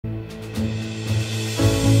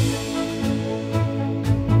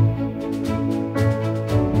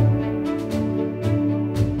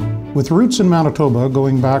With roots in Manitoba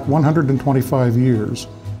going back 125 years,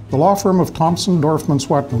 the law firm of Thompson, Dorfman,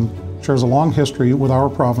 Sweatman shares a long history with our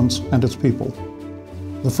province and its people.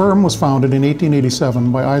 The firm was founded in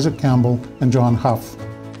 1887 by Isaac Campbell and John Huff.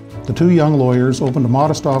 The two young lawyers opened a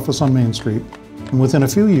modest office on Main Street and within a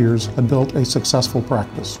few years had built a successful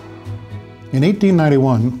practice. In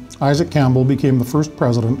 1891, Isaac Campbell became the first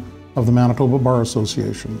president of the Manitoba Bar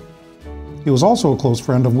Association. He was also a close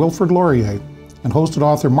friend of Wilfrid Laurier and hosted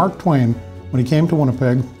author Mark Twain when he came to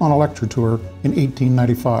Winnipeg on a lecture tour in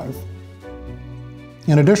 1895.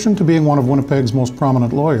 In addition to being one of Winnipeg's most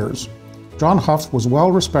prominent lawyers, John Huff was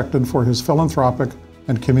well respected for his philanthropic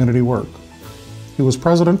and community work. He was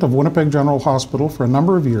president of Winnipeg General Hospital for a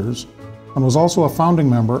number of years and was also a founding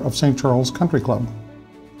member of St. Charles Country Club.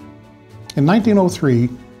 In 1903,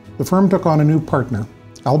 the firm took on a new partner,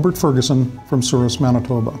 Albert Ferguson from Souris,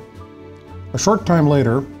 Manitoba. A short time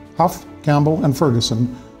later, Huff, Campbell, and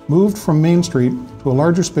Ferguson moved from Main Street to a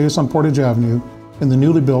larger space on Portage Avenue in the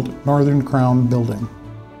newly built Northern Crown building.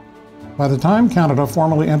 By the time Canada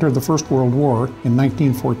formally entered the First World War in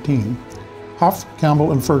 1914, Huff,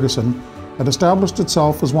 Campbell, and Ferguson had established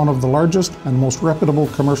itself as one of the largest and most reputable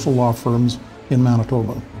commercial law firms in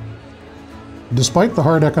Manitoba. Despite the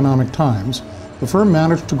hard economic times, the firm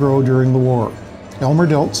managed to grow during the war. Elmer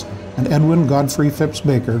Diltz and Edwin Godfrey Phipps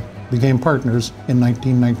Baker became partners in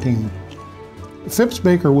 1919. Phipps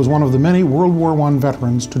Baker was one of the many World War I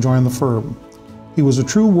veterans to join the firm. He was a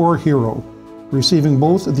true war hero, receiving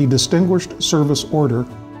both the Distinguished Service Order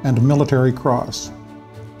and Military Cross.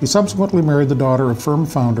 He subsequently married the daughter of firm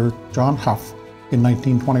founder John Huff in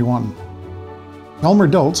 1921. Elmer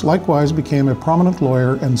Diltz likewise became a prominent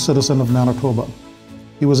lawyer and citizen of Manitoba.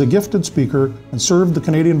 He was a gifted speaker and served the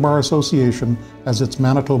Canadian Bar Association as its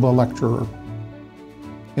Manitoba lecturer.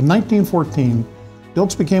 In 1914,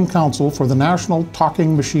 Diltz became counsel for the National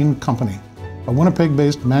Talking Machine Company, a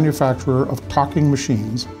Winnipeg-based manufacturer of talking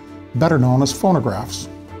machines, better known as phonographs.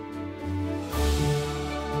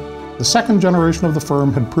 The second generation of the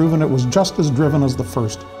firm had proven it was just as driven as the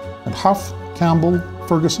first, and Huff, Campbell,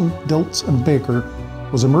 Ferguson, Diltz, and Baker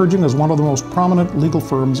was emerging as one of the most prominent legal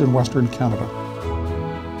firms in Western Canada.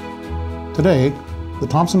 Today, the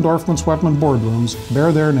Thompson, Dorfman, Sweatman boardrooms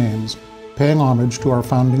bear their names, paying homage to our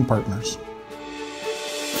founding partners.